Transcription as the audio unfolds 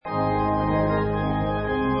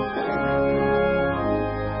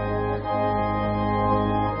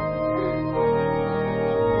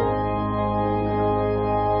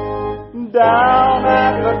Down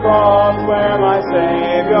at the cross where my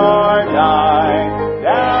Savior died,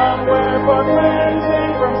 down where for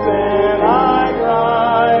cleansing from sin I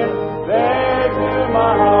cried, there to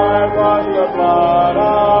my heart was the blood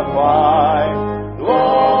applied.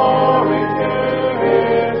 Glory to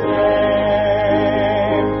His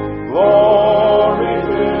name, glory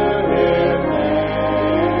to His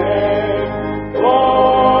name,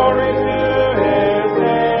 glory to His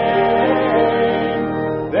name.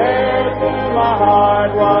 There to my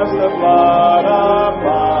heart was the blood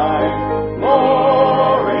applied.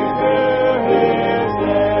 Glory to His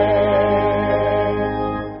name.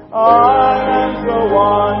 I am so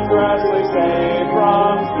wondrously saved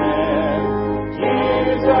from sin.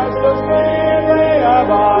 Jesus the Saint lay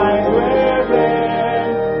abides within.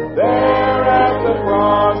 There at the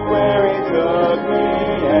cross where He took me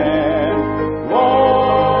in.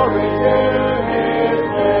 Glory to His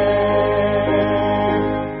name.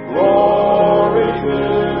 Glory to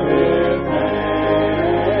His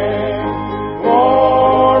name.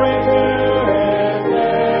 Glory to His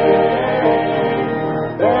name.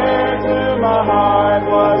 There to my heart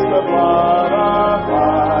was the blood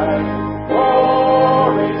applied.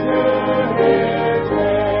 Glory to His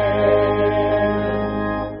name.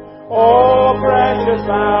 Oh, precious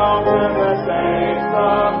fountain, the saints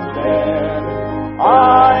from sin,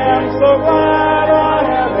 I am so glad I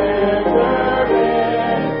have entered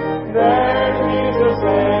in. There Jesus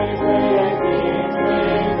saves me and keeps me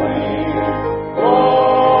clean.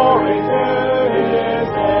 Glory to His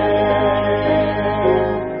name.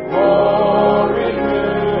 Glory to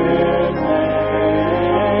His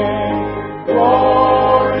name.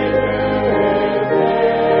 Glory to His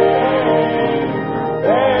name.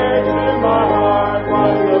 There to my heart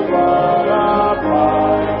was the blood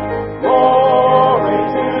applied. Glory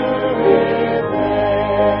to His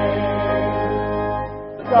name.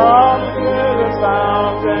 Come to this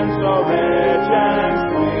fountain so rich and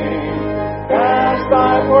sweet. Cast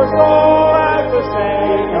thy poor soul at the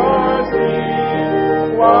Savior's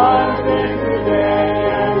feet. One thing today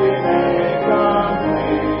and be made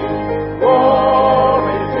complete.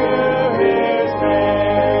 Glory to His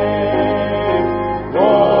name.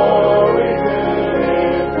 Glory to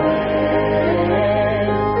His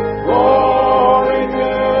name. Glory to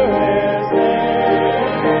His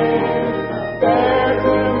name. There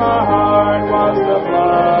to my heart was the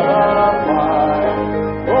blood applied.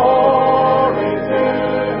 Glory to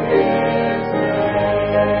His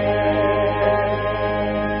name.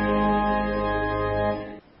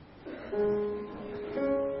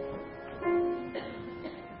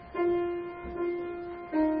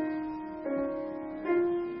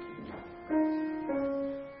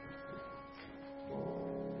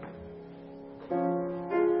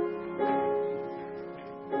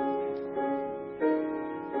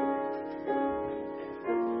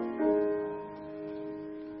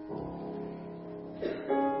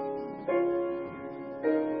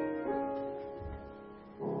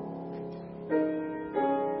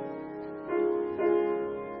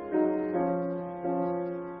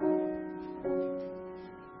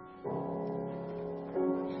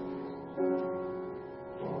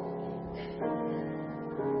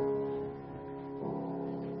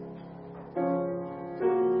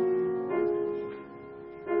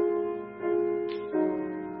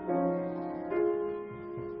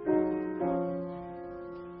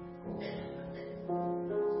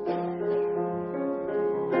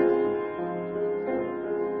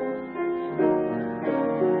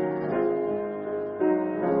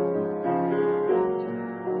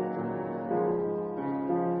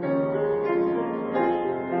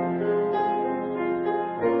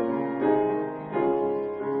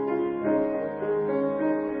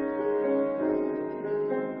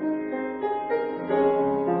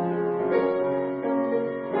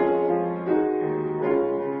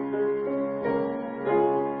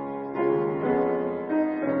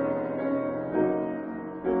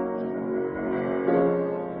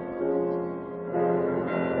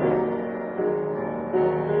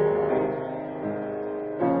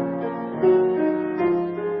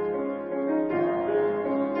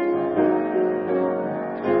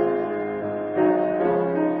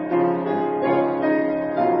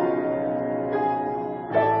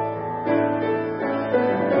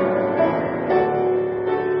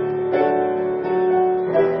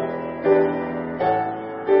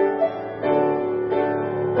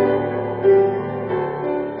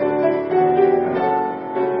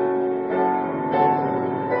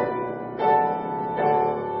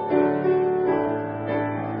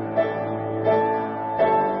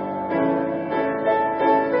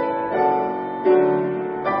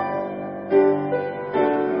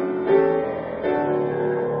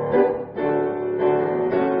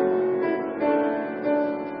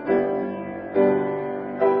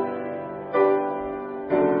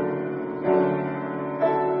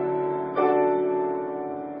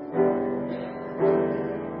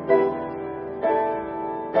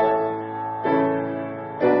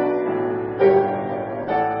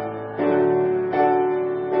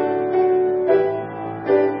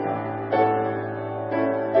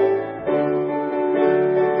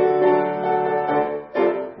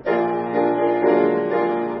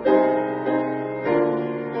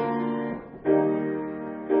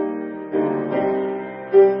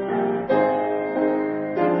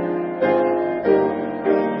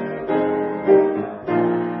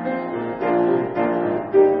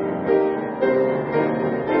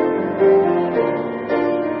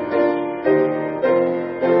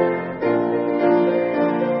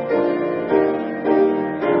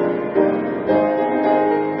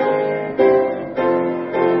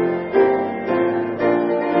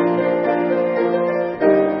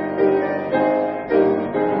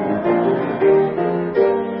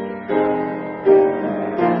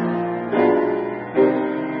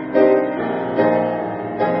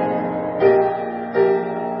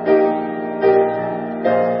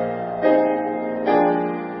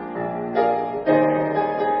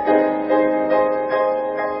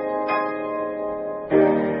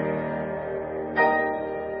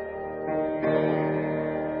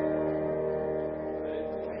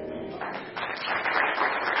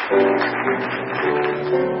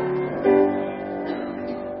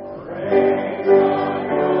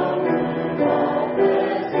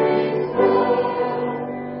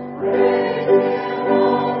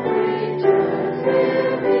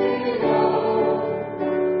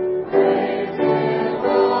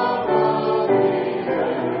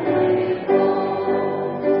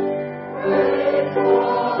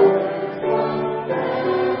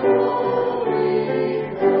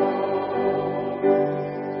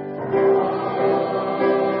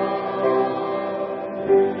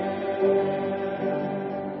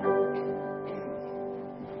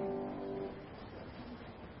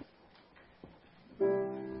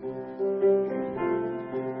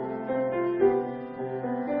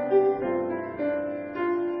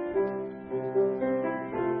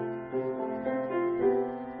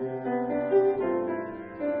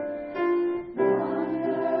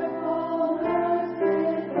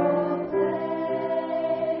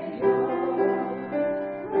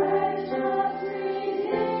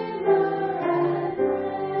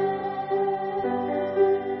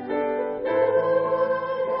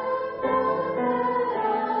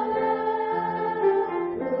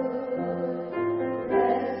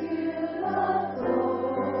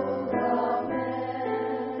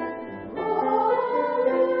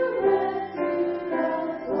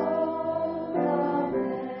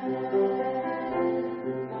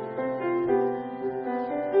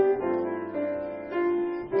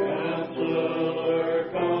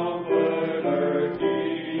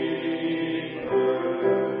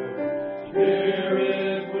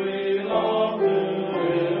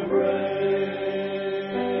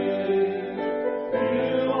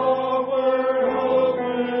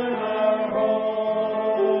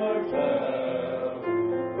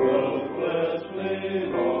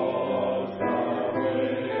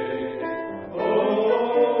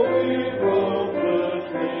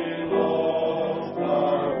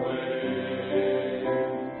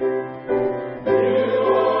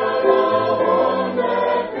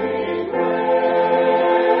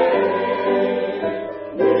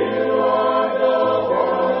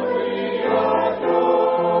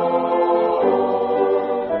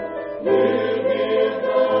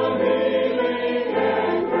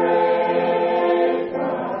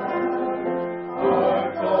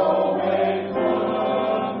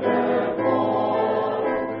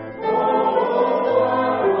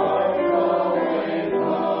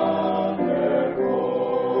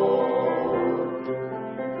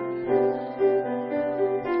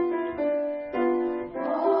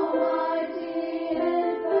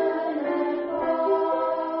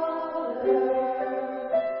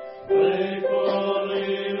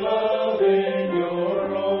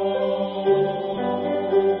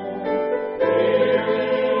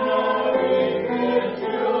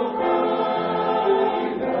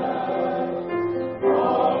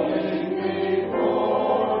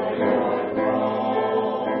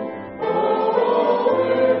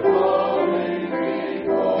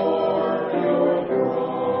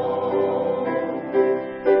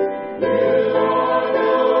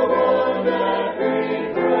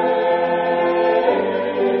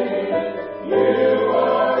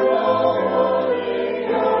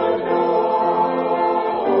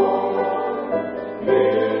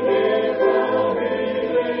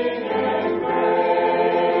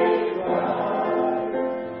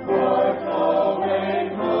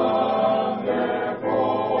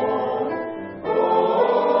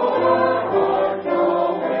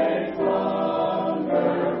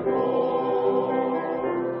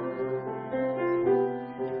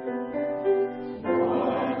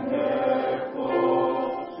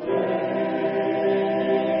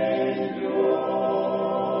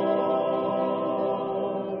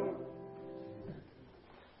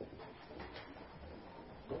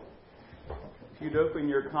 You'd open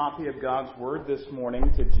your copy of God's Word this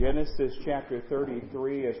morning to Genesis chapter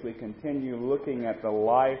 33 as we continue looking at the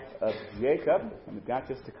life of Jacob. And we've got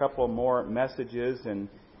just a couple more messages and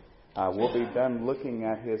we'll be done looking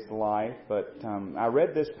at his life. But I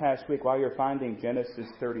read this past week, while you're finding Genesis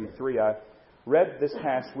 33, I read this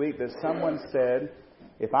past week that someone said,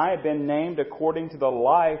 if I had been named according to the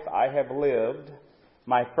life I have lived,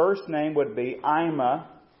 my first name would be Ima,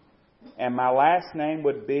 and my last name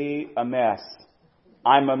would be a mess.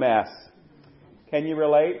 I'm a mess. Can you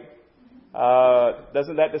relate?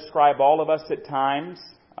 Doesn't that describe all of us at times?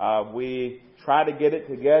 We try to get it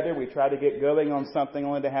together. We try to get going on something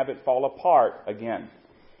only to have it fall apart again.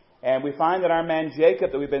 And we find that our man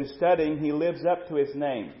Jacob that we've been studying, he lives up to his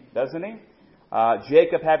name, doesn't he?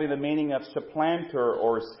 Jacob having the meaning of supplanter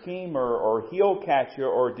or schemer or heel catcher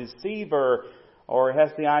or deceiver or it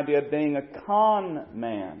has the idea of being a con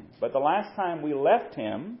man. But the last time we left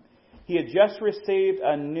him, he had just received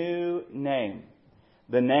a new name.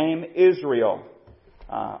 The name Israel.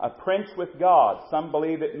 A prince with God. Some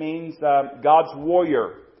believe it means God's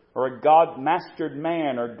warrior, or a God-mastered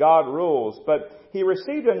man, or God rules. But he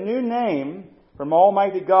received a new name from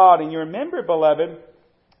Almighty God. And you remember, beloved,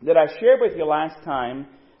 that I shared with you last time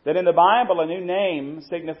that in the Bible a new name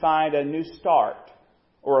signified a new start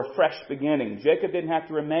or a fresh beginning. Jacob didn't have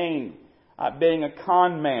to remain being a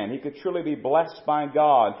con man. He could truly be blessed by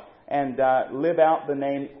God and live out the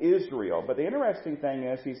name Israel. But the interesting thing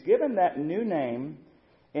is he's given that new name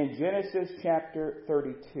in Genesis chapter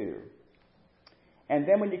 32. And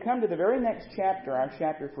then when you come to the very next chapter, our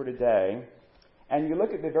chapter for today, and you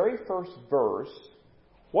look at the very first verse,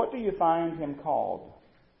 what do you find him called?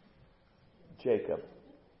 Jacob.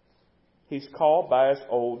 He's called by his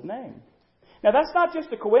old name. Now that's not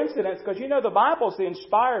just a coincidence, because you know the Bible's the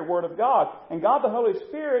inspired Word of God. And God the Holy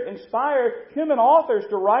Spirit inspired human authors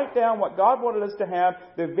to write down what God wanted us to have,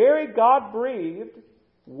 the very God-breathed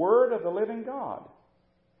Word of the living God.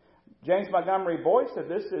 James Montgomery Boyce said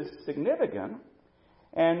this is significant.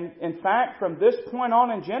 And in fact, from this point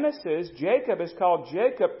on in Genesis, Jacob is called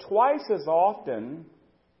Jacob twice as often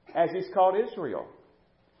as he's called Israel.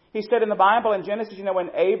 He said in the Bible in Genesis, you know, when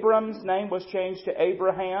Abram's name was changed to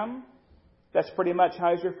Abraham, that's pretty much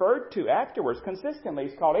how he's referred to afterwards. Consistently,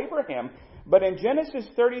 he's called Abraham. But in Genesis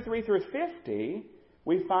 33 through 50,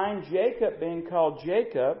 we find Jacob being called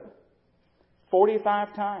Jacob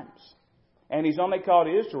 45 times. And he's only called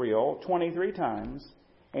Israel 23 times.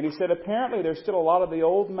 And he said apparently there's still a lot of the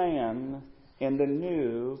old man in the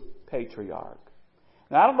new patriarch.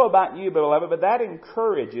 Now, I don't know about you, beloved, but that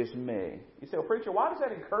encourages me. You say, well, preacher, why does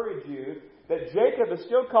that encourage you that Jacob is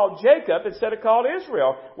still called Jacob instead of called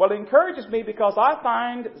Israel? Well, it encourages me because I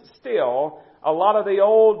find still a lot of the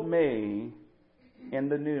old me in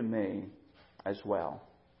the new me as well.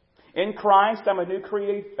 In Christ, I'm a new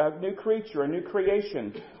creature, a new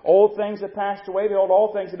creation. Old things have passed away,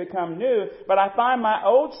 all things have become new. But I find my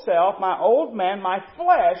old self, my old man, my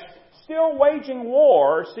flesh, still waging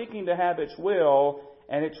war, seeking to have its will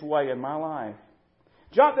and its way in my life.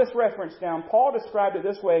 Jot this reference down. Paul described it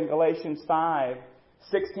this way in Galatians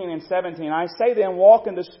 5:16 and 17. I say then, walk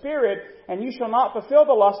in the Spirit, and you shall not fulfill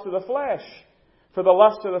the lust of the flesh. For the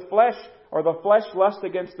lust of the flesh, or the flesh lusts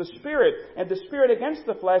against the Spirit, and the Spirit against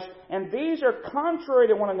the flesh, and these are contrary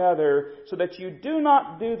to one another, so that you do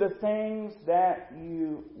not do the things that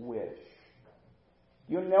you wish.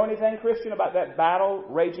 You know anything, Christian, about that battle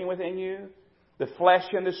raging within you? The flesh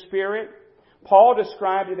and the Spirit? Paul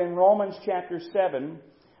described it in Romans chapter 7,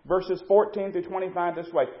 verses 14 through 25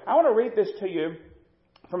 this way. I want to read this to you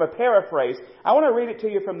from a paraphrase. I want to read it to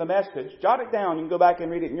you from the Message. Jot it down. You can go back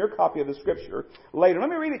and read it in your copy of the Scripture later.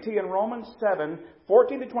 Let me read it to you in Romans 7,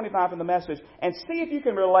 14 to 25 from the Message, and see if you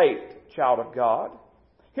can relate, child of God.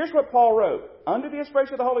 Here's what Paul wrote. Under the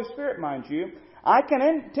inspiration of the Holy Spirit, mind you, I can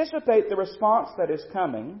anticipate the response that is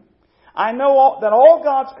coming. I know that all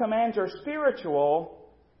God's commands are spiritual,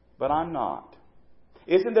 but I'm not.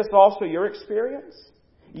 Isn't this also your experience?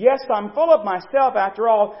 Yes, I'm full of myself. After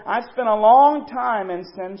all, I've spent a long time in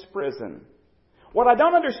sin's prison. What I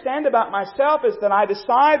don't understand about myself is that I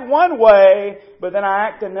decide one way, but then I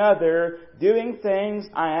act another, doing things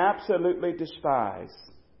I absolutely despise.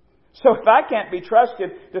 So if I can't be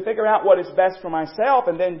trusted to figure out what is best for myself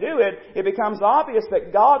and then do it, it becomes obvious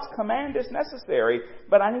that God's command is necessary,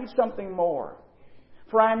 but I need something more.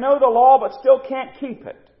 For I know the law, but still can't keep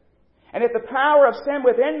it. And if the power of sin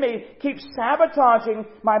within me keeps sabotaging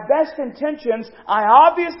my best intentions, I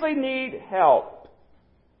obviously need help.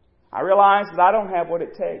 I realize that I don't have what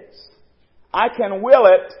it takes. I can will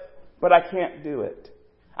it, but I can't do it.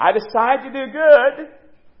 I decide to do good,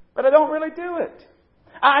 but I don't really do it.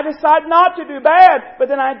 I decide not to do bad, but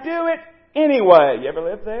then I do it anyway. You ever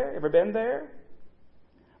lived there? Ever been there?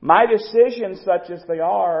 My decisions, such as they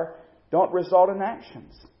are, don't result in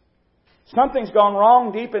actions. Something's gone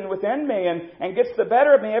wrong deep within me and gets the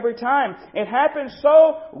better of me every time. It happens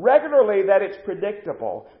so regularly that it's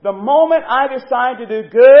predictable. The moment I decide to do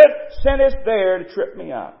good, sin is there to trip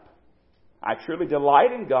me up. I truly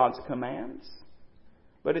delight in God's commands,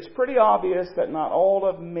 but it's pretty obvious that not all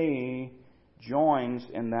of me joins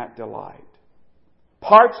in that delight.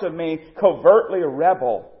 Parts of me covertly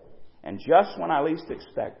rebel, and just when I least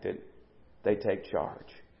expect it, they take charge.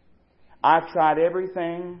 I've tried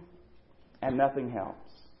everything, and nothing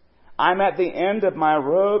helps. I'm at the end of my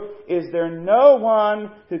rope. Is there no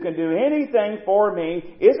one who can do anything for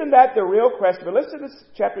me? Isn't that the real question? But listen to this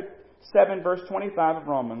 7, verse 25 of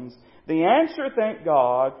Romans, the answer, thank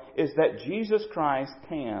God, is that Jesus Christ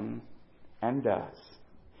can and does.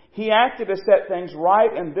 He acted to set things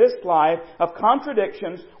right in this life of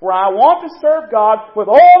contradictions where I want to serve God with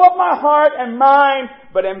all of my heart and mind,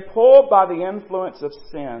 but am pulled by the influence of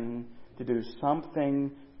sin to do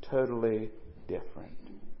something totally different.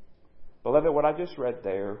 Beloved, what I just read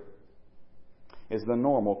there is the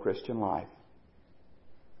normal Christian life.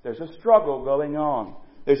 There's a struggle going on.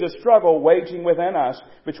 There's a struggle waging within us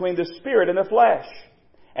between the spirit and the flesh.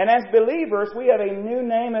 And as believers, we have a new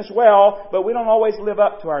name as well, but we don't always live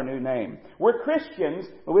up to our new name. We're Christians,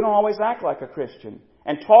 but we don't always act like a Christian,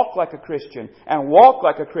 and talk like a Christian, and walk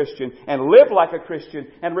like a Christian, and live like a Christian,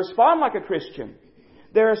 and respond like a Christian.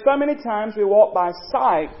 There are so many times we walk by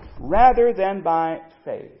sight rather than by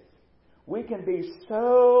faith. We can be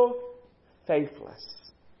so faithless.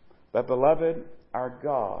 But beloved, our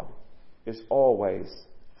God is always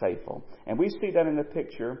faithful. And we see that in the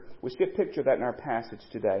picture. We see a picture of that in our passage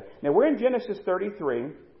today. Now, we're in Genesis 33.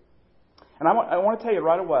 And I want to tell you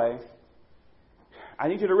right away, I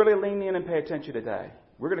need you to really lean in and pay attention today.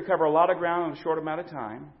 We're going to cover a lot of ground in a short amount of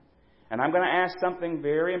time. And I'm going to ask something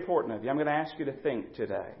very important of you. I'm going to ask you to think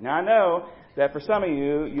today. Now, I know that for some of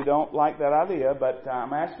you, you don't like that idea, but I'm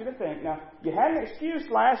going to ask you to think. Now, you had an excuse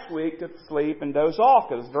last week to sleep and doze off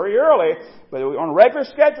because it's very early, but we're on a regular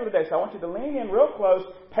schedule today, so I want you to lean in real close,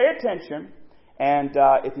 pay attention, and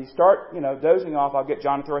if you start, dozing off, I'll get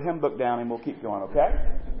John to throw a hymn book down and we'll keep going, okay?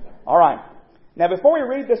 All right. Now, before we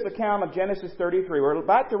read this account of Genesis 33, we're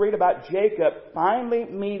about to read about Jacob finally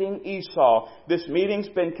meeting Esau. This meeting's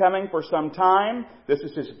been coming for some time. This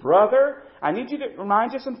is his brother. I need you to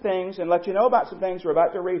remind you some things and let you know about some things we're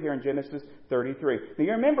about to read here in Genesis 33. Now,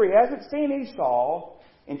 you remember, he hasn't seen Esau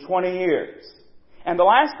in 20 years. And the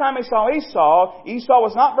last time he saw Esau, Esau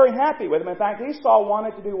was not very happy with him. In fact, Esau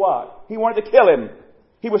wanted to do what? He wanted to kill him.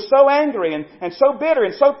 He was so angry and so bitter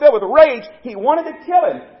and so filled with rage, he wanted to kill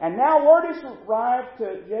him. And now word has arrived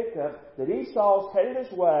to Jacob that Esau's headed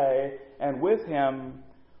his way, and with him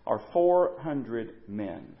are 400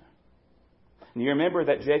 men. And you remember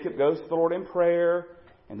that Jacob goes to the Lord in prayer,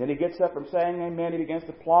 and then he gets up from saying amen. He begins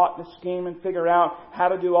to plot and scheme and figure out how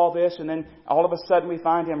to do all this. And then all of a sudden we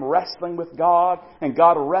find him wrestling with God, and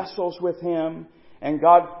God wrestles with him, and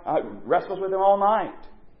God wrestles with him all night.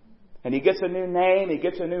 And he gets a new name. He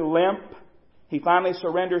gets a new limp. He finally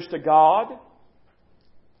surrenders to God.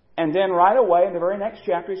 And then right away in the very next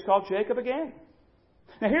chapter, he's called Jacob again.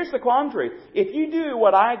 Now here's the quandary. If you do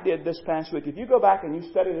what I did this past week, if you go back and you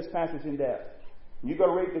study this passage in depth, you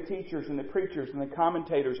go read the teachers and the preachers and the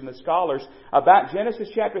commentators and the scholars about Genesis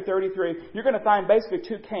chapter 33, you're going to find basically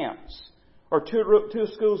two camps or two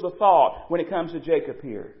schools of thought when it comes to Jacob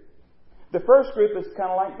here. The first group is kind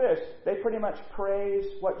of like this. They pretty much praise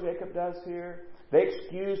what Jacob does here. They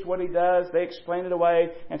excuse what he does. They explain it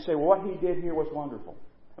away and say, well, what he did here was wonderful.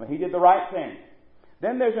 I mean, he did the right thing.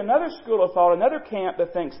 Then there's another school of thought, another camp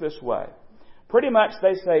that thinks this way. Pretty much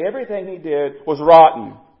they say everything he did was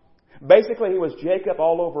rotten. Basically, he was Jacob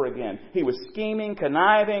all over again. He was scheming,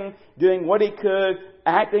 conniving, doing what he could,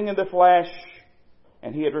 acting in the flesh,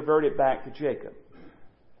 and he had reverted back to Jacob.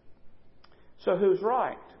 So who's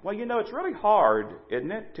right? Well, it's really hard,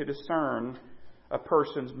 isn't it, to discern a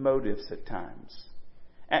person's motives at times.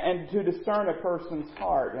 And to discern a person's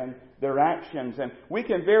heart and their actions. And we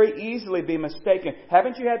can very easily be mistaken.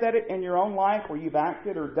 Haven't you had that in your own life where you've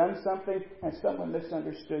acted or done something and someone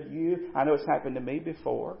misunderstood you? I know it's happened to me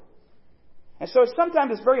before. And so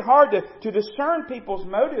sometimes it's very hard to discern people's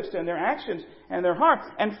motives and their actions and their heart.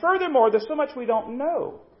 And furthermore, there's so much we don't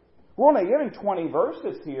know. We're only given 20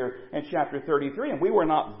 verses here in chapter 33, and we were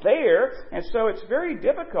not there, and so it's very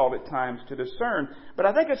difficult at times to discern. But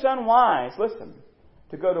I think it's unwise, listen,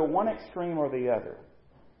 to go to one extreme or the other.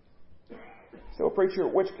 So, preacher,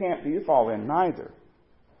 which camp do you fall in? Neither.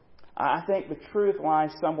 I think the truth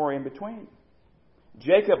lies somewhere in between.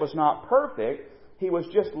 Jacob was not perfect. He was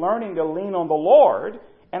just learning to lean on the Lord.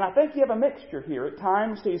 And I think you have a mixture here. At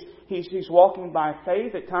times he's walking by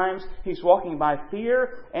faith. At times he's walking by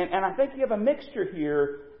fear. And I think you have a mixture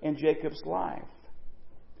here in Jacob's life.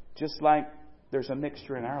 Just like there's a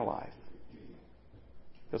mixture in our life.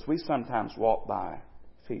 Because we sometimes walk by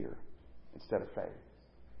fear instead of faith.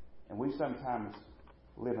 And we sometimes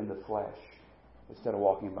live in the flesh instead of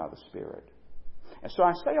walking by the Spirit. And so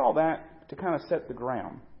I say all that to kind of set the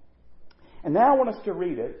ground. And now I want us to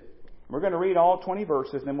read it. We're going to read all 20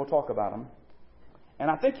 verses, and then we'll talk about them.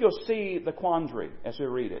 And I think you'll see the quandary as we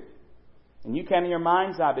read it. And you can, in your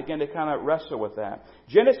mind's eye, begin to kind of wrestle with that.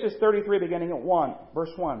 Genesis 33, beginning at verse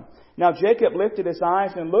 1. Now Jacob lifted his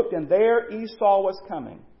eyes and looked, and there Esau was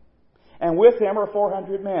coming. and with him were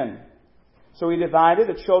 400 men. So he divided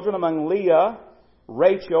the children among Leah,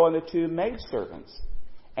 Rachel, and the 2 maidservants.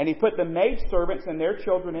 And he put the maidservants and their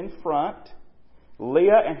children in front,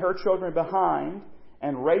 Leah and her children behind,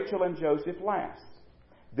 and Rachel and Joseph last.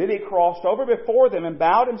 Then he crossed over before them and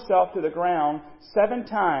bowed himself to the ground 7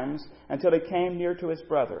 times until he came near to his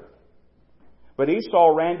brother. But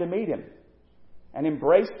Esau ran to meet him and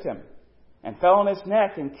embraced him and fell on his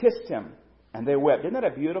neck and kissed him. And they wept. Isn't that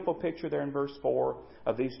a beautiful picture there in verse 4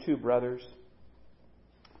 of these 2 brothers?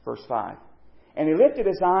 Verse 5. And he lifted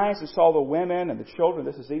his eyes and saw the women and the children.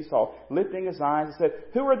 This is Esau, lifting his eyes and said,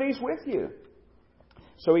 "Who are these with you?"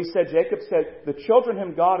 So he said, Jacob said, "The children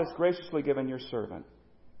whom God has graciously given your servant."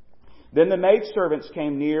 Then the maidservants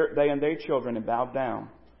came near, they and their children, and bowed down.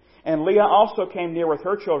 And Leah also came near with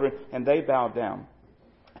her children, and they bowed down.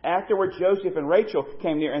 Afterward, Joseph and Rachel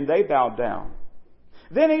came near, and they bowed down.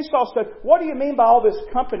 Then Esau said, "What do you mean by all this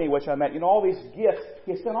company which I met? All these gifts.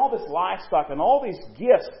 He sent all this livestock and all these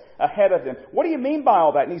gifts ahead of them. What do you mean by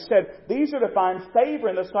all that?" And he said, "These are to find favor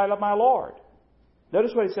in the sight of my Lord."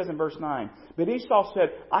 Notice what he says in verse 9. But Esau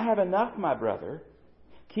said, "I have enough, my brother.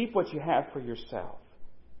 Keep what you have for yourself."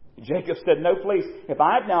 Jacob said, "No, please. If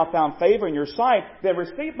I have now found favor in your sight, then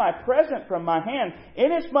receive my present from my hand,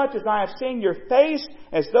 inasmuch as I have seen your face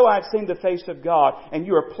as though I had seen the face of God, and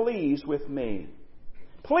you are pleased with me.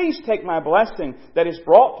 Please take my blessing that is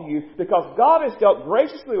brought to you, because God has dealt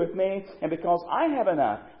graciously with me, and because I have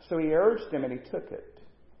enough." So he urged him, and he took it.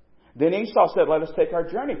 Then Esau said, "Let us take our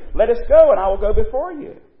journey. Let us go, and I will go before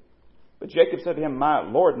you." But Jacob said to him, "My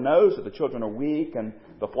Lord knows that the children are weak, and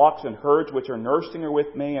the flocks and herds which are nursing are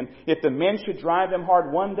with me. And if the men should drive them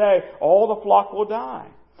hard one day, all the flock will die.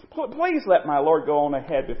 Please let my Lord go on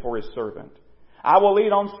ahead before his servant. I will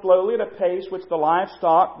lead on slowly at a pace which the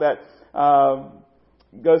livestock that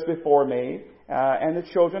goes before me, and the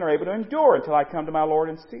children are able to endure until I come to my Lord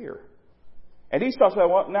and seer." And Esau said,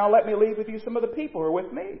 "Well, now let me leave with you some of the people who are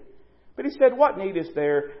with me." But he said, "What need is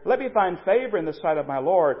there? Let me find favor in the sight of my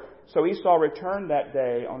Lord." So Esau returned that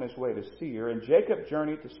day on his way to Seir, and Jacob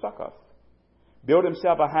journeyed to Succoth, built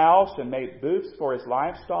himself a house, and made booths for his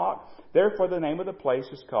livestock. Therefore the name of the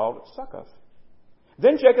place is called Succoth.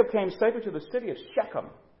 Then Jacob came safely to the city of Shechem,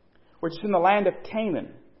 which is in the land of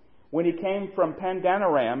Canaan, when he came from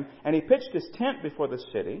Pandanaram, and he pitched his tent before the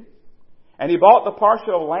city. And he bought the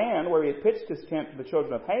parcel of land where he had pitched his tent for the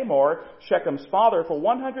children of Hamor, Shechem's father, for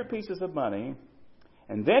 100 pieces of money.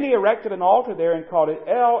 And then he erected an altar there and called it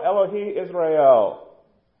El Elohi Israel.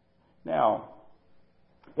 Now,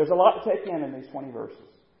 there's a lot to take in these 20 verses.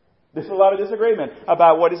 There's a lot of disagreement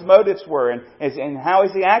about what his motives were and how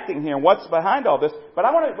is he acting here and what's behind all this. But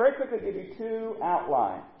I want to very quickly give you 2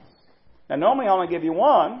 outlines. Now, normally I only give you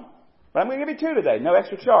 1. But I'm going to give you 2 today. No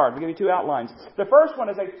extra charge. I'm going to give you 2 outlines. The first one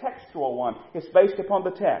is a textual one. It's based upon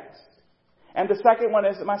the text. And the second one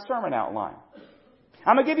is my sermon outline.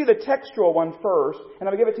 I'm going to give you the textual one first, and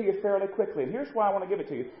I'm going to give it to you fairly quickly. And here's why I want to give it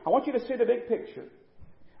to you. I want you to see the big picture.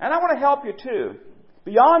 And I want to help you too,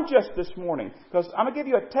 beyond just this morning. Because I'm going to give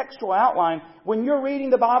you a textual outline. When you're reading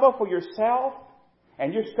the Bible for yourself,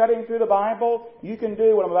 and you're studying through the Bible, you can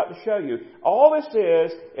do what I'm about to show you. All this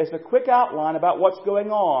is a quick outline about what's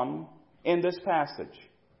going on in this passage.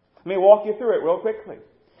 Let me walk you through it real quickly.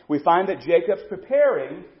 We find that Jacob's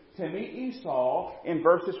preparing to meet Esau in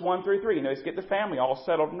verses 1 through 3. He's getting the family all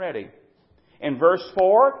settled and ready. In verse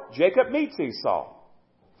 4, Jacob meets Esau.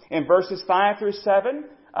 In verses 5 through 7,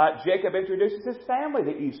 Jacob introduces his family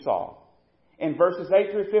to Esau. In verses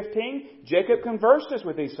 8 through 15, Jacob converses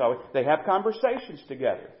with Esau. They have conversations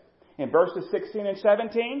together. In verses 16 and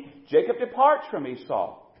 17, Jacob departs from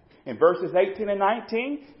Esau. In verses 18 and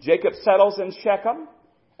 19, Jacob settles in Shechem.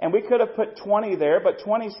 And we could have put 20 there, but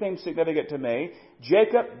 20 seems significant to me.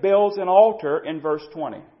 Jacob builds an altar in verse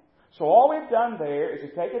 20. So all we've done there is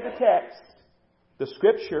we've taken the text, the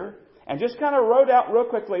Scripture, and just kind of wrote out real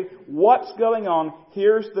quickly what's going on.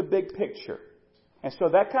 Here's the big picture. And so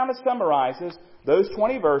that kind of summarizes those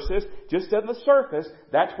 20 verses. Just at the surface,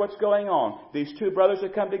 that's what's going on. These 2 brothers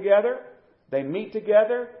have come together. They meet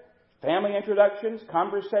together. Family introductions,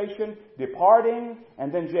 conversation, departing,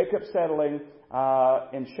 and then Jacob settling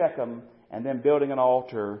in Shechem, and then building an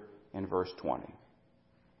altar in verse 20.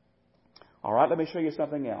 All right, let me show you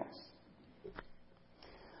something else.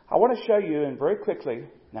 I want to show you, and very quickly,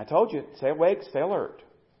 and I told you, stay awake, stay alert.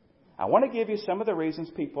 I want to give you some of the reasons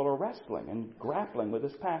people are wrestling and grappling with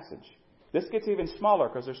this passage. This gets even smaller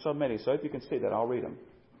because there's so many, so if you can see that, I'll read them.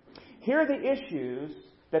 Here are the issues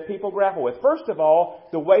that people grapple with. First of all,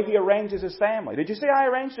 the way he arranges his family. Did you see how he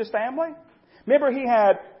arranged his family? Remember, he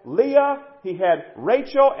had Leah, he had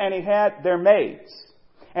Rachel, and he had their maids.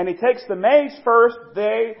 And he takes the maids first,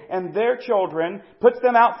 they and their children, puts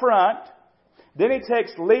them out front. Then he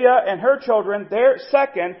takes Leah and her children, they're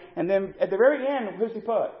second. And then at the very end, who's he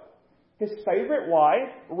put? His favorite wife,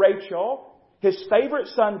 Rachel. His favorite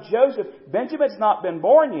son, Joseph. Benjamin's not been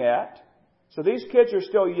born yet. So these kids are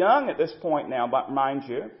still young at this point now, mind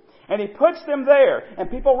you. And he puts them there. And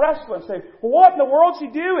people wrestle and say, well, what in the world's he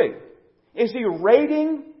doing? Is he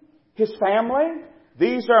rating his family?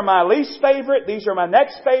 These are my least favorite. These are my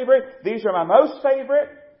next favorite. These are my most favorite.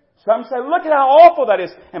 Some say, look at how awful that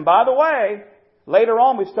is. And by the way, later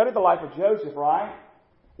on we studied the life of Joseph, right?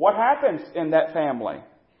 What happens in that family?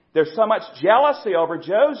 There's so much jealousy over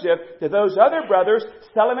Joseph that those other brothers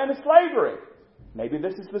sell him into slavery. Maybe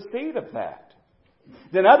this is the seed of that.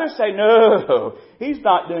 Then others say, no, he's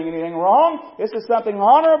not doing anything wrong. This is something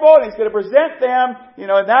honorable, and he's going to present them, in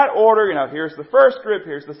that order. Here's the first group,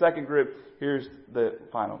 here's the second group, here's the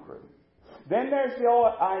final group. Then there's the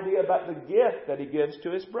old idea about the gift that he gives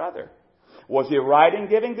to his brother. Was he right in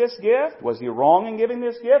giving this gift? Was he wrong in giving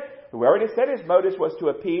this gift? We already said his motive was to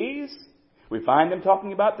appease. We find them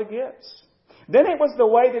talking about the gifts. Then it was the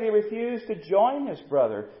way that he refused to join his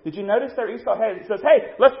brother. Did you notice there Esau says,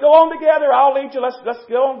 hey, let's go on together. I'll lead you. Let's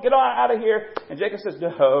go on, get on out of here. And Jacob says,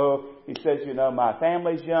 no. He says, my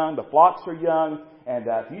family's young, the flocks are young, and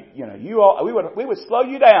we would slow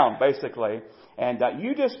you down basically, and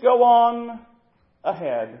you just go on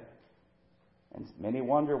ahead. And many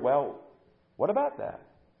wonder, well, what about that?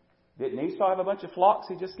 Didn't Esau have a bunch of flocks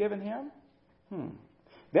he'd just given him?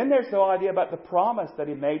 Then there's the idea about the promise that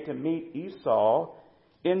he made to meet Esau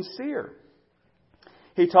in Seir.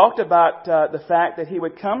 He talked about the fact that he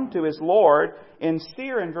would come to his Lord in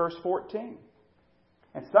Seir in verse 14.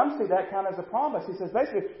 And some see that kind of as a promise. He says,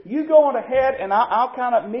 basically, you go on ahead and I'll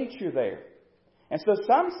kind of meet you there. And so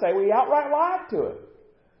some say, we outright lied to him.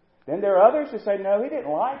 Then there are others who say, no, he didn't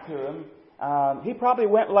lie to him. He probably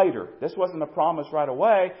went later. This wasn't a promise right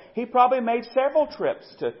away. He probably made several trips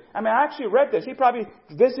I actually read this. He probably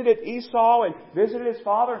visited Esau and visited his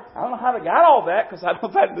father. I don't know how they got all that because I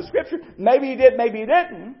don't find it in the Scripture. Maybe he did, maybe he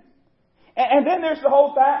didn't. And then there's the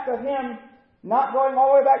whole fact of him not going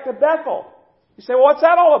all the way back to Bethel. You say, well, what's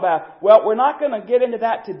that all about? Well, we're not going to get into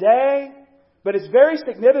that today, but it's very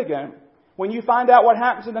significant when you find out what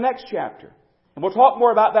happens in the next chapter. And we'll talk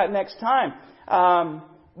more about that next time.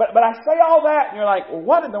 But I say all that, and you're like, well,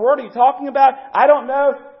 what in the world are you talking about? I don't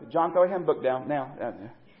know. John, throw him book down now.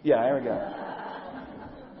 Yeah, there we go.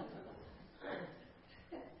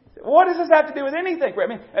 What does this have to do with anything?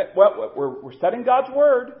 We're studying God's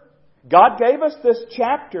Word. God gave us this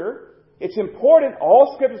chapter. It's important.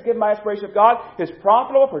 All Scripture is given by inspiration of God. It's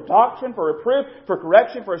profitable for doctrine, for reproof, for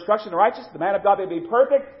correction, for instruction in righteousness. The man of God may be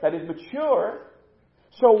perfect, that is mature.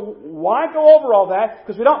 So why go over all that?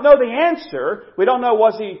 Because we don't know the answer. We don't know,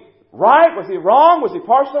 was he right? Was he wrong? Was he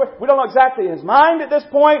partial? We don't know exactly his mind at this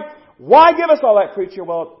point. Why give us all that, preacher?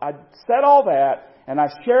 Well, I said all that, and I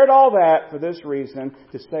shared all that for this reason,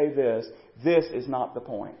 to say this. This is not the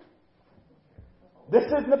point. This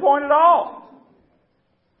isn't the point at all.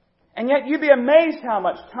 And yet you'd be amazed how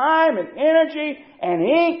much time and energy and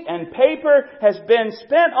ink and paper has been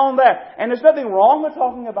spent on that. And there's nothing wrong with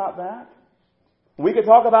talking about that. We could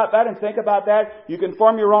talk about that and think about that. You can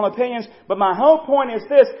form your own opinions. But my whole point is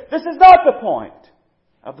this. This is not the point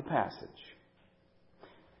of the passage.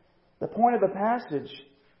 The point of the passage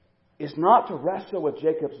is not to wrestle with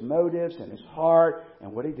Jacob's motives and his heart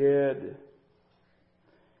and what he did.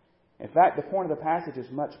 In fact, the point of the passage is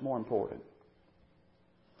much more important.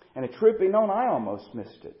 And the truth be known, I almost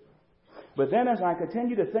missed it. But then as I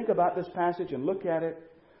continue to think about this passage and look at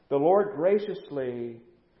it, the Lord graciously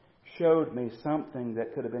showed me something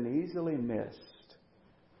that could have been easily missed.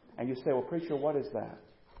 And you say, well, preacher, what is that?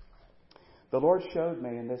 The Lord showed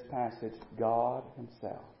me in this passage God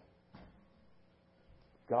Himself.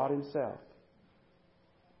 God Himself.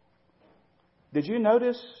 Did you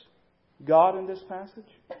notice God in this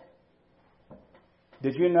passage?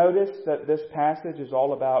 Did you notice that this passage is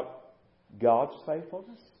all about God's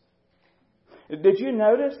faithfulness? Did you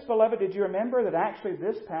notice, beloved, did you remember that actually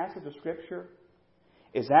this passage of Scripture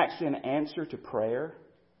is actually an answer to prayer?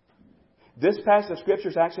 This passage of Scripture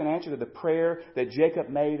is actually an answer to the prayer that Jacob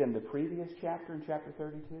made in the previous chapter, in chapter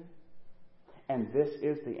 32. And this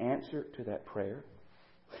is the answer to that prayer.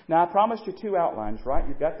 Now, I promised you 2 outlines, right?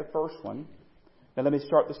 You've got the first one. Now, let me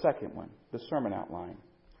start the second one, the sermon outline.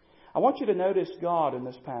 I want you to notice God in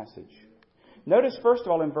this passage. Notice, first of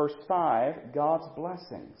all, in verse 5, God's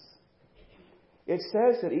blessings. It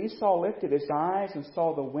says that Esau lifted his eyes and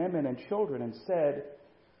saw the women and children and said,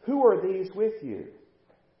 "Who are these with you?"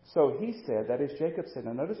 So he said, that is Jacob said,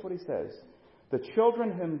 now notice what he says, the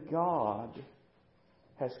children whom God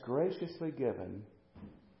has graciously given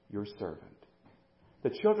your servant. The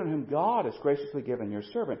children whom God has graciously given your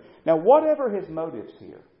servant. Now, whatever his motives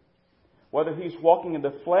here, whether he's walking in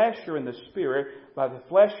the flesh or in the Spirit, by the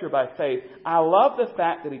flesh or by faith, I love the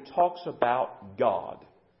fact that he talks about God.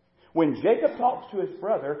 When Jacob talks to his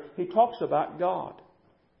brother, he talks about God.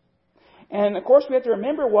 And, of course, we have to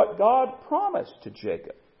remember what God promised to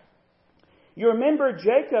Jacob. You remember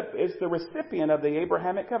Jacob is the recipient of the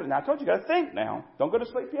Abrahamic covenant. Now, I told you, you've got to think now. Don't go to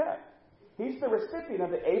sleep yet. He's the recipient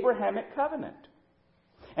of the Abrahamic covenant.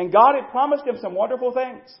 And God had promised him some wonderful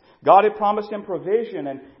things. God had promised him provision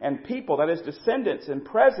and people, that is, descendants and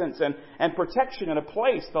presence and protection and a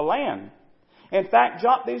place, the land. In fact,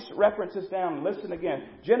 jot these references down and listen again.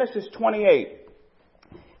 Genesis 28.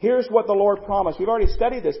 Here's what the Lord promised. We've already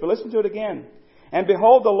studied this, but listen to it again. And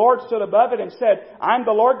behold, the Lord stood above it and said, I'm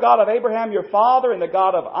the Lord God of Abraham your father and the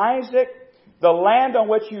God of Isaac. The land on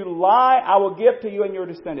which you lie, I will give to you and your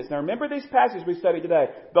descendants. Now remember these passages we studied today.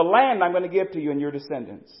 The land I'm going to give to you and your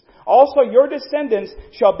descendants. Also your descendants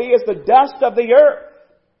shall be as the dust of the earth.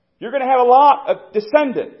 You're going to have a lot of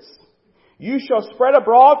descendants. You shall spread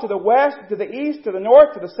abroad to the west, to the east, to the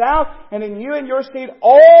north, to the south, and in you and your seed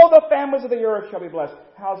all the families of the earth shall be blessed.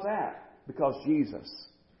 How's that? Because Jesus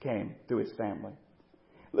came through his family.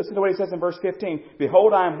 Listen to what he says in verse 15.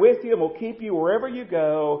 Behold, I am with you and will keep you wherever you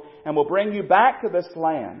go and will bring you back to this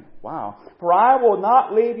land. Wow. For I will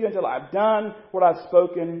not leave you until I've done what I've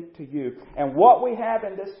spoken to you. And what we have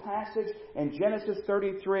in this passage in Genesis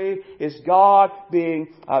 33 is God being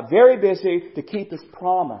very busy to keep his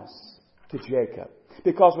promise to Jacob.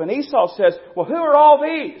 Because when Esau says, well, who are all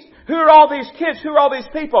these? Who are all these kids? Who are all these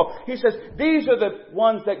people? He says, these are the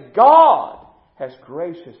ones that God has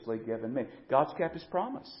graciously given me. God's kept his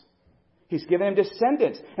promise. He's given him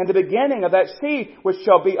descendants and the beginning of that seed which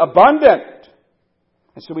shall be abundant.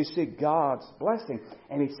 And so we see God's blessing.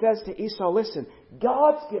 And he says to Esau, listen,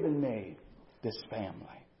 God's given me this family.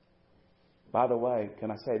 By the way, can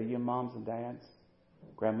I say to you moms and dads,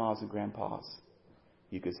 grandmas and grandpas,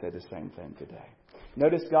 you could say the same thing today.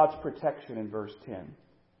 Notice God's protection in verse 10.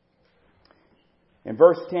 In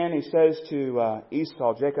verse 10 he says to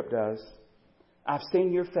Esau, Jacob does, I've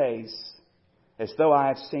seen your face as though I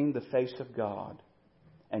have seen the face of God,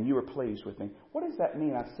 and you were pleased with me. What does that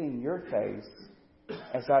mean? I've seen your face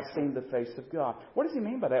as I've seen the face of God. What does he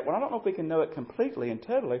mean by that? Well, I don't know if we can know it completely and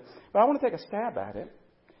totally, but I want to take a stab at it.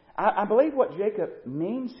 I believe what Jacob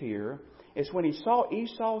means here is when he saw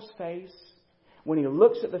Esau's face, when he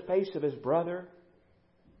looks at the face of his brother,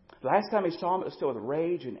 last time he saw him it was still with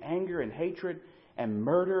rage and anger and hatred and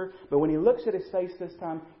murder. But when he looks at his face this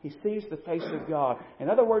time, he sees the face of God. In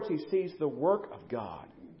other words, he sees the work of God.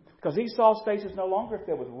 Because Esau's face is no longer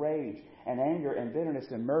filled with rage and anger and bitterness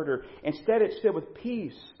and murder. Instead, it's filled with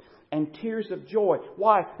peace and tears of joy.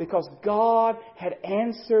 Why? Because God had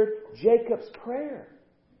answered Jacob's prayer.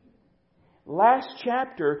 Last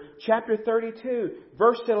chapter, chapter 32,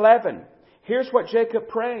 verse 11. Here's what Jacob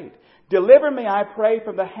prayed. Deliver me, I pray,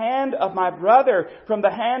 from the hand of my brother, from the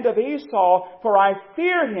hand of Esau, for I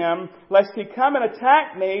fear him, lest he come and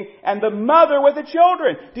attack me and the mother with the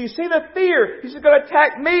children. Do you see the fear? He's going to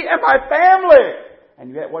attack me and my family.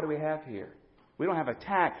 And yet, what do we have here? We don't have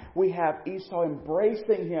attack. We have Esau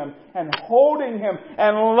embracing him and holding him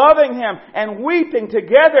and loving him and weeping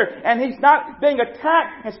together. And he's not being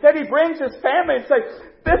attacked. Instead, he brings his family and says,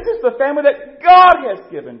 this is the family that God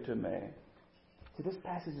has given to me. See, this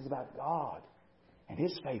passage is about God and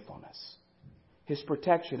his faithfulness, his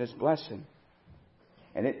protection, his blessing.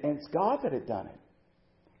 And it's God that had done it.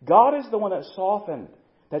 God is the one that softened,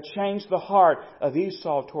 that changed the heart of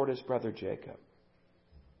Esau toward his brother Jacob.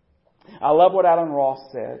 I love what Alan Ross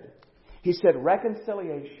said. He said,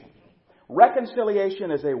 reconciliation.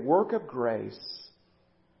 Reconciliation is a work of grace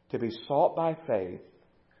to be sought by faith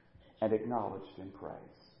and acknowledged in praise.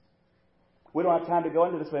 We don't have time to go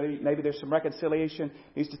into this. Maybe there's some reconciliation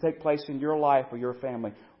needs to take place in your life or your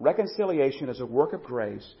family. Reconciliation is a work of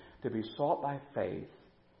grace to be sought by faith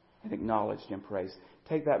and acknowledged in praise.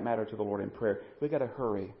 Take that matter to the Lord in prayer. We've got to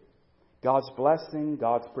hurry. God's blessing,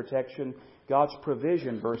 God's protection, God's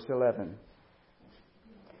provision, verse 11.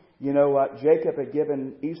 You know what? Jacob had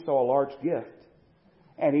given Esau a large gift.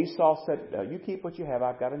 And Esau said, no, you keep what you have.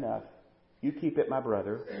 I've got enough. You keep it, my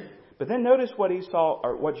brother. But then notice what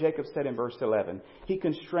what Jacob said in verse 11. He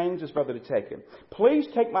constrains his brother to take it. Please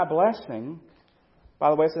take my blessing. By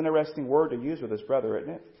the way, it's an interesting word to use with his brother, isn't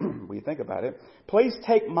it? When you think about it. Please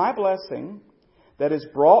take my blessing that is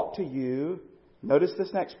brought to you. Notice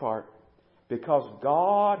this next part. Because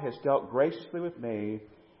God has dealt graciously with me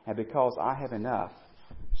and because I have enough,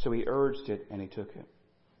 So he urged it and he took it.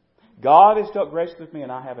 God has dealt graciously with me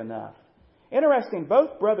and I have enough. Interesting,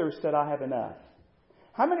 both brothers said, I have enough.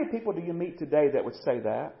 How many people do you meet today that would say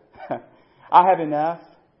that? I have enough.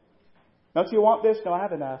 Don't you want this? No, I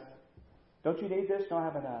have enough. Don't you need this? No, I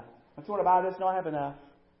have enough. Don't you want to buy this? No, I have enough.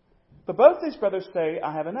 But both these brothers say,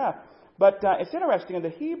 I have enough. But it's interesting, in the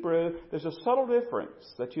Hebrew, there's a subtle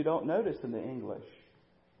difference that you don't notice in the English.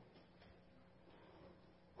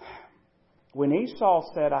 When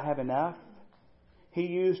Esau said, I have enough, he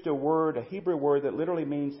used a word, a Hebrew word that literally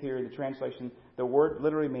means here in the translation, the word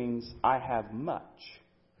literally means, I have much.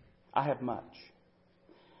 I have much.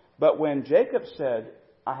 But when Jacob said,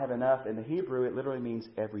 I have enough, in the Hebrew, it literally means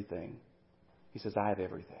everything. He says, I have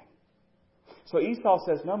everything. So Esau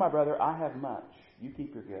says, no, my brother, I have much. You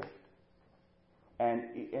keep your gift.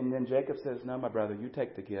 And then Jacob says, no, my brother, you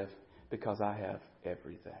take the gift because I have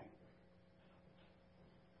everything.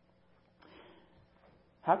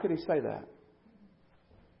 How could he say that?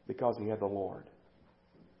 Because he had the Lord.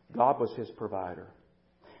 God was his provider.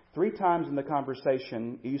 3 times in the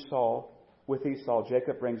conversation, with Esau,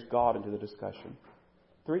 Jacob brings God into the discussion.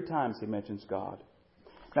 3 times he mentions God.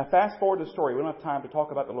 Now fast forward the story. We don't have time to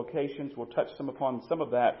talk about the locations. We'll touch upon some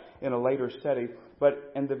of that in a later study.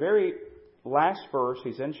 But in the very last verse,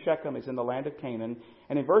 he's in Shechem, he's in the land of Canaan.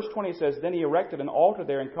 And in verse 20 it says, then he erected an altar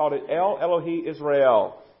there and called it El Elohe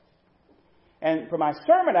Israel. And for my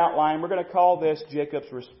sermon outline, we're going to call this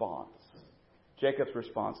Jacob's response. Jacob's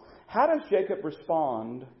response. How does Jacob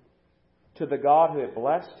respond to the God who had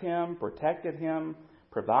blessed him, protected him,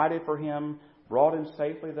 provided for him, brought him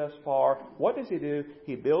safely thus far? What does he do?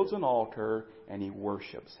 He builds an altar and he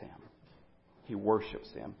worships him. He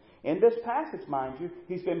worships him. In this passage, mind you,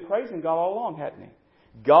 he's been praising God all along, hasn't he?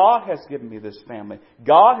 God has given me this family.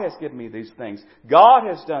 God has given me these things. God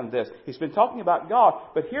has done this. He's been talking about God.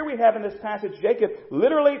 But here we have in this passage Jacob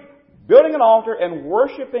literally building an altar and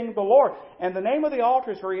worshiping the Lord. And the name of the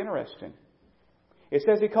altar is very interesting. It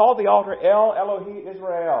says he called the altar El Elohe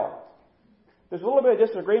Israel. There's a little bit of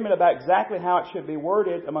disagreement about exactly how it should be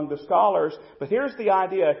worded among the scholars. But here's the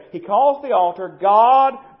idea. He calls the altar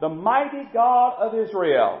God, the mighty God of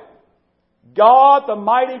Israel. God, the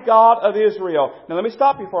mighty God of Israel. Now let me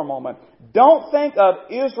stop you for a moment. Don't think of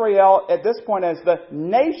Israel at this point as the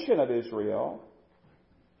nation of Israel.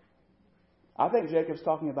 I think Jacob's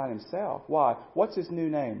talking about himself. Why? What's his new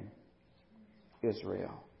name?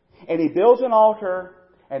 Israel. And he builds an altar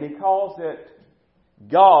and he calls it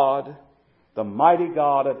God, the mighty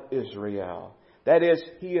God of Israel. That is,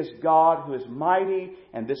 he is God who is mighty,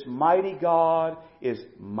 and this mighty God is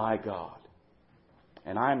my God.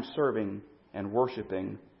 And I am serving and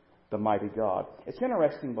worshiping the mighty God. It's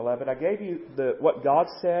interesting, beloved. I gave you what God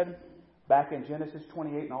said back in Genesis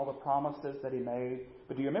 28 and all the promises that he made.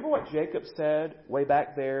 But do you remember what Jacob said way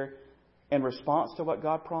back there in response to what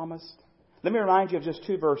God promised? Let me remind you of just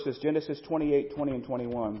 2 verses, Genesis 28, 20 and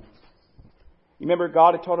 21. You remember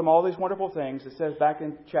God had told him all these wonderful things. It says back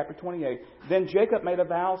in chapter 28, then Jacob made a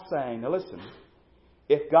vow saying, now listen,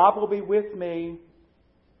 if God will be with me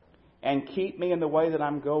and keep me in the way that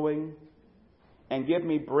I'm going, and give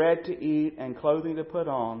me bread to eat and clothing to put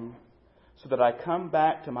on, so that I come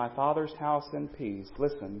back to my father's house in peace,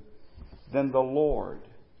 listen, then the Lord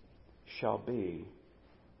shall be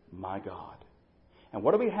my God. And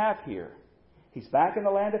what do we have here? He's back in the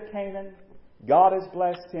land of Canaan. God has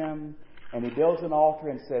blessed him. And he builds an altar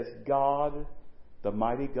and says, God, the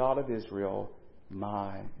mighty God of Israel,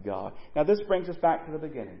 my God. Now this brings us back to the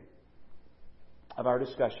beginning of our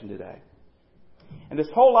discussion today. And this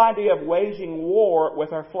whole idea of waging war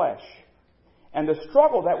with our flesh. And the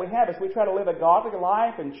struggle that we have as we try to live a godly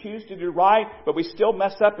life and choose to do right, but we still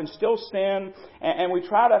mess up and still sin. And we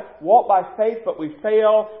try to walk by faith, but we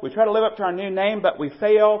fail. We try to live up to our new name, but we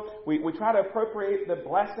fail. We try to appropriate the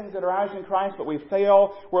blessings that are ours in Christ, but we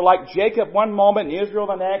fail. We're like Jacob one moment and Israel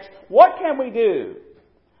the next. What can we do?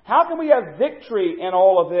 How can we have victory in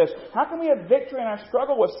all of this? How can we have victory in our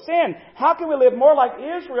struggle with sin? How can we live more like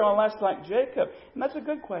Israel and less like Jacob? And that's a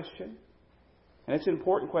good question. And it's an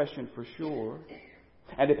important question for sure.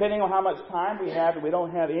 And depending on how much time we have, and we don't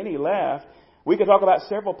have any left, we could talk about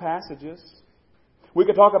several passages. We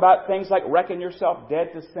could talk about things like reckon yourself dead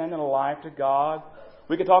to sin and alive to God.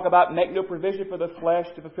 We could talk about make no provision for the flesh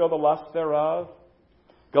to fulfill the lust thereof.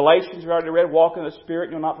 Galatians, we already read, walk in the Spirit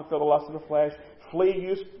and you'll not fulfill the lust of the flesh.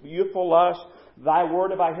 Flee youthful lust. Thy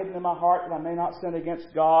word have I hidden in my heart that I may not sin against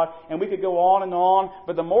God. And we could go on and on.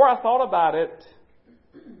 But the more I thought about it,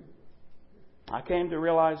 I came to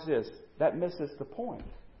realize this. That misses the point.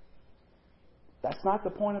 That's not the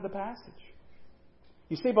point of the passage.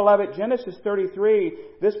 You see, beloved, Genesis 33,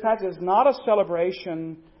 this passage is not a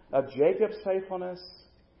celebration of Jacob's faithfulness.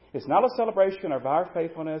 It's not a celebration of our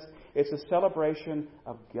faithfulness. It's a celebration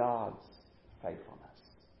of God's faithfulness.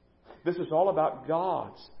 This is all about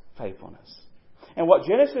God's faithfulness. And what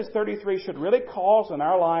Genesis 33 should really cause in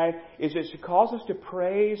our life is it should cause us to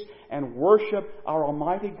praise and worship our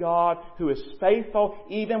Almighty God who is faithful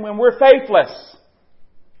even when we're faithless,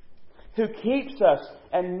 who keeps us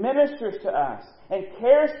and ministers to us and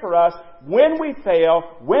cares for us when we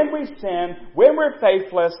fail, when we sin, when we're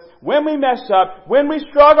faithless, when we mess up, when we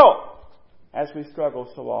struggle, as we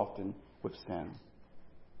struggle so often with sin.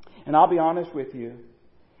 And I'll be honest with you,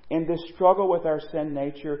 in this struggle with our sin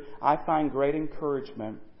nature, I find great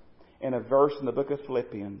encouragement in a verse in the book of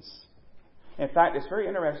Philippians. In fact, it's very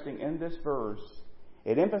interesting. In this verse,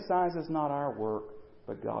 it emphasizes not our work,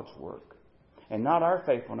 but God's work. And not our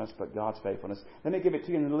faithfulness, but God's faithfulness. Let me give it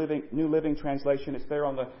to you in the New Living Translation. It's there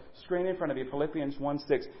on the screen in front of you, Philippians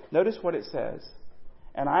 1:6. Notice what it says.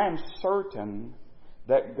 And I am certain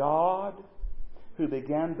that God, who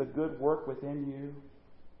began the good work within you,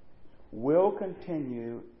 will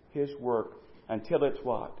continue His work until it's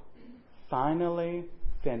what? Finally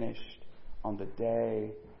finished on the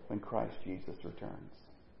day when Christ Jesus returns.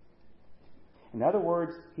 In other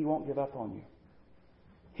words, He won't give up on you.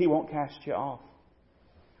 He won't cast you off.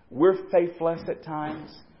 We're faithless at times.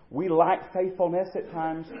 We lack faithfulness at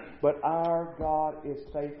times. But our God is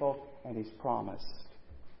faithful, and He's promised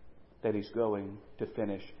that He's going to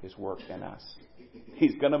finish His work in us.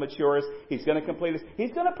 He's going to mature us. He's going to complete us.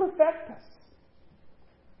 He's going to perfect us.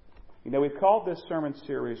 You know, we've called this sermon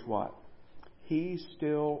series what? He's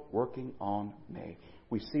still working on me.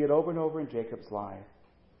 We see it over and over in Jacob's life,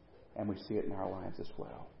 and we see it in our lives as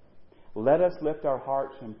well. Let us lift our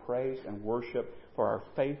hearts in praise and worship for our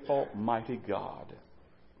faithful, mighty God,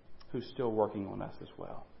 who's still working on us as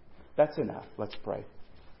well. That's enough. Let's pray.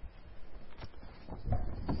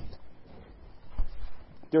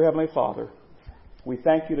 Dear Heavenly Father, we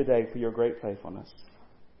thank You today for Your great faithfulness.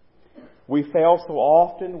 We fail so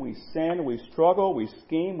often, we sin, we struggle, we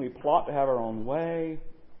scheme, we plot to have our own way.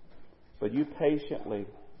 But You patiently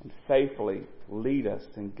and faithfully lead us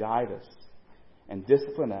and guide us and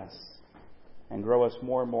discipline us and grow us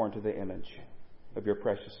more and more into the image of Your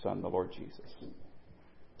precious Son, the Lord Jesus.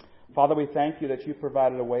 Father, we thank You that You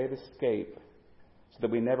provided a way of escape so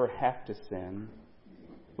that we never have to sin.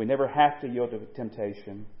 We never have to yield to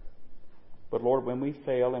temptation. But Lord, when we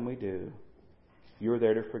fail, and we do, You're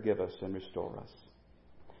there to forgive us and restore us.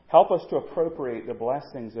 Help us to appropriate the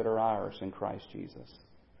blessings that are ours in Christ Jesus.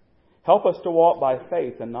 Help us to walk by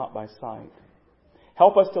faith and not by sight.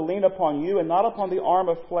 Help us to lean upon You and not upon the arm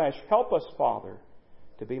of flesh. Help us, Father,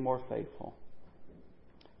 to be more faithful.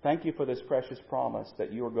 Thank You for this precious promise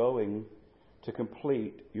that You are going to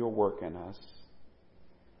complete Your work in us.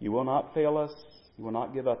 You will not fail us. You will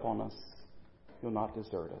not give up on us. You will not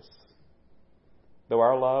desert us. Though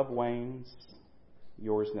our love wanes,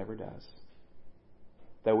 Yours never does.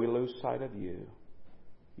 Though we lose sight of You,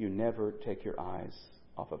 You never take Your eyes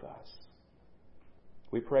off of us.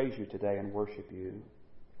 We praise You today and worship You.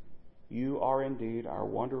 You are indeed our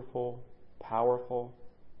wonderful, powerful,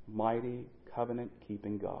 mighty,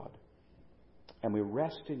 covenant-keeping God. And we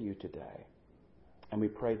rest in You today. And we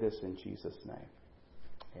pray this in Jesus' name.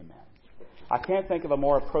 Amen. I can't think of a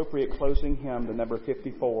more appropriate closing hymn than number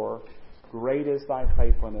 54. Great is Thy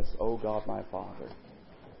faithfulness, O God my Father.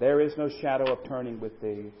 There is no shadow of turning with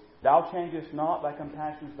Thee. Thou changest not, Thy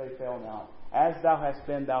compassions they fail not. As Thou hast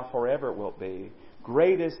been, Thou forever wilt be.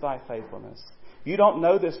 Great is Thy faithfulness. You don't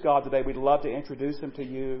know this God today. We'd love to introduce Him to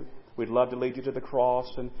you. We'd love to lead you to the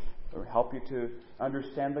cross and help you to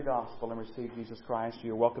understand the gospel and receive Jesus Christ.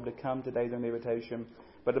 You're welcome to come today. There's an invitation.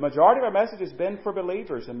 But the majority of our message has been for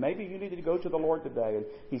believers, and maybe you need to go to the Lord today, and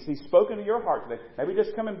He's spoken to your heart today. Maybe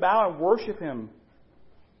just come and bow and worship Him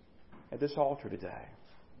at this altar today.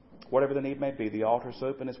 Whatever the need may be, the altar is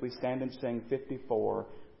open as we stand and sing 54,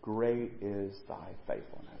 Great is Thy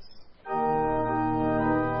faithfulness.